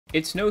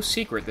It's no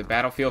secret that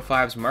Battlefield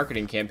 5's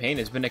marketing campaign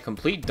has been a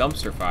complete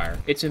dumpster fire.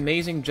 It's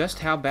amazing just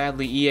how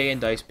badly EA and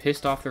DICE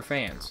pissed off their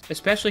fans,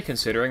 especially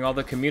considering all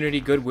the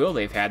community goodwill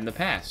they've had in the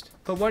past.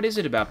 But what is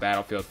it about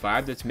Battlefield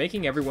 5 that's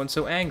making everyone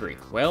so angry?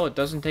 Well, it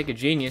doesn't take a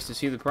genius to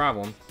see the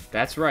problem.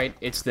 That's right,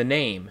 it's the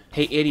name.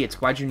 Hey idiots,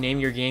 why'd you name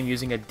your game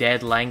using a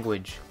dead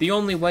language? The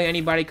only way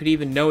anybody could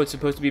even know it's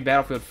supposed to be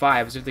Battlefield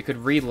 5 is if they could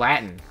read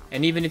Latin.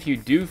 And even if you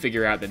do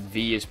figure out that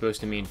V is supposed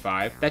to mean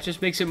 5, that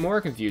just makes it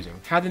more confusing.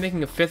 How are they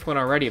making a 5th one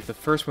already if the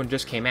first one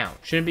just came out?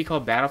 Shouldn't it be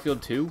called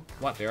Battlefield 2?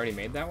 What, they already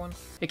made that one?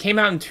 It came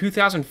out in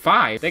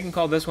 2005! They can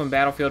call this one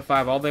Battlefield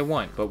 5 all they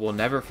want, but we'll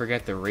never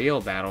forget the real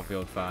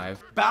Battlefield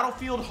 5.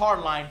 Battlefield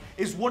Hardline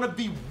is one of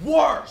the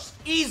worst,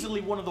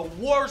 easily one of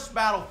the worst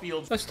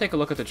Battlefields. Let's take a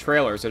look at the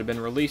trailers that have been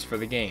released for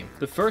the game.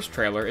 The first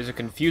trailer is a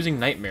confusing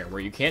nightmare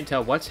where you can't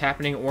tell what's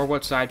happening or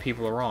what side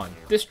people are on.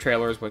 This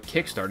trailer is what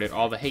kickstarted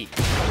all the hate.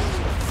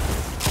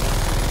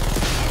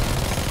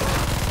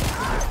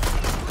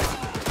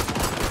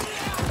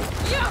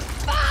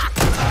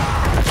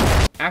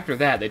 After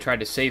that, they tried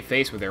to save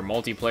face with their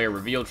multiplayer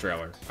reveal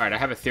trailer. Alright, I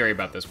have a theory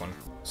about this one.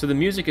 So the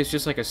music is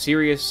just like a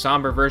serious,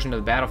 somber version of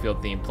the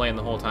Battlefield theme playing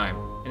the whole time,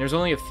 and there's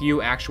only a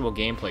few actual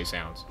gameplay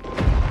sounds.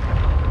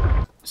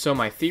 So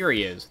my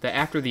theory is that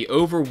after the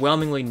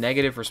overwhelmingly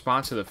negative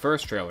response to the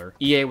first trailer,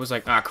 EA was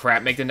like, ah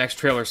crap, make the next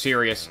trailer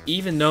serious,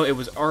 even though it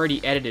was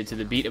already edited to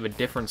the beat of a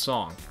different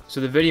song. So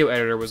the video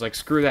editor was like,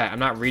 screw that, I'm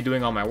not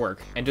redoing all my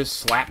work, and just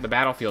slapped the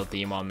Battlefield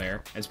theme on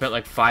there, and spent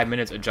like 5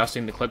 minutes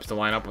adjusting the clips to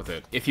line up with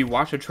it. If you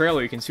watch the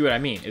trailer, you can see what I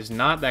mean. It's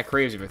not that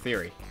crazy of a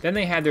theory. Then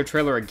they had their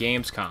trailer at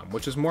Gamescom,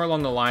 which is more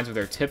along the lines of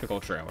their typical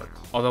trailer.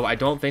 Although I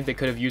don't think they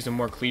could have used a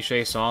more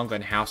cliche song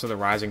than House of the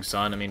Rising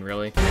Sun, I mean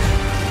really.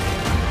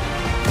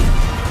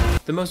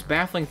 The most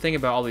baffling thing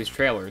about all these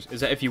trailers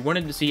is that if you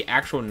wanted to see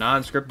actual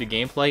non-scripted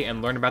gameplay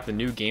and learn about the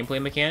new gameplay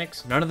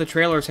mechanics, none of the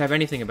trailers have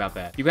anything about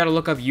that. You gotta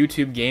look up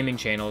YouTube gaming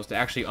channels to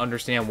actually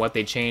understand what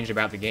they changed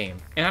about the game.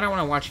 And I don't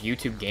want to watch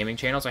YouTube gaming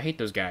channels, I hate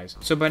those guys.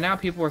 So by now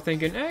people are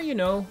thinking, you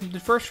know, the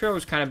first trailer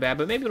was kind of bad,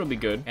 but maybe it'll be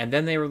good. And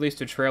then they released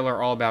a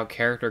trailer all about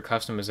character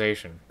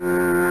customization.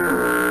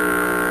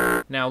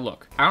 Now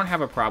look, I don't have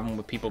a problem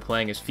with people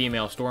playing as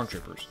female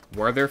stormtroopers.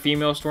 Were there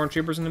female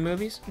stormtroopers in the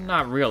movies?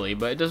 Not really,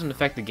 but it doesn't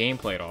affect the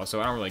gameplay at all, so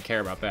I don't really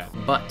care about that.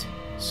 But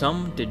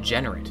some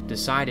degenerate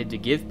decided to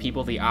give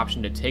people the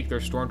option to take their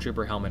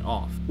stormtrooper helmet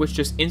off, which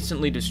just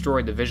instantly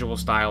destroyed the visual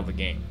style of the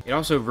game. It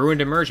also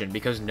ruined immersion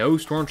because no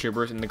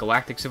stormtroopers in the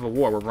Galactic Civil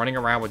War were running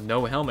around with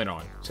no helmet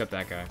on, except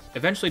that guy.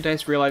 Eventually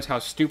DICE realized how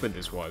stupid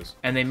this was,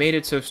 and they made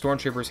it so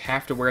stormtroopers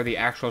have to wear the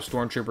actual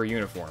stormtrooper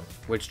uniform,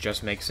 which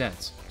just makes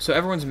sense. So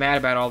everyone's mad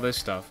about all this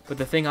stuff, but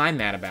the thing I'm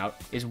mad about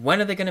is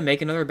when are they going to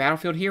make another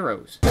Battlefield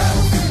Heroes?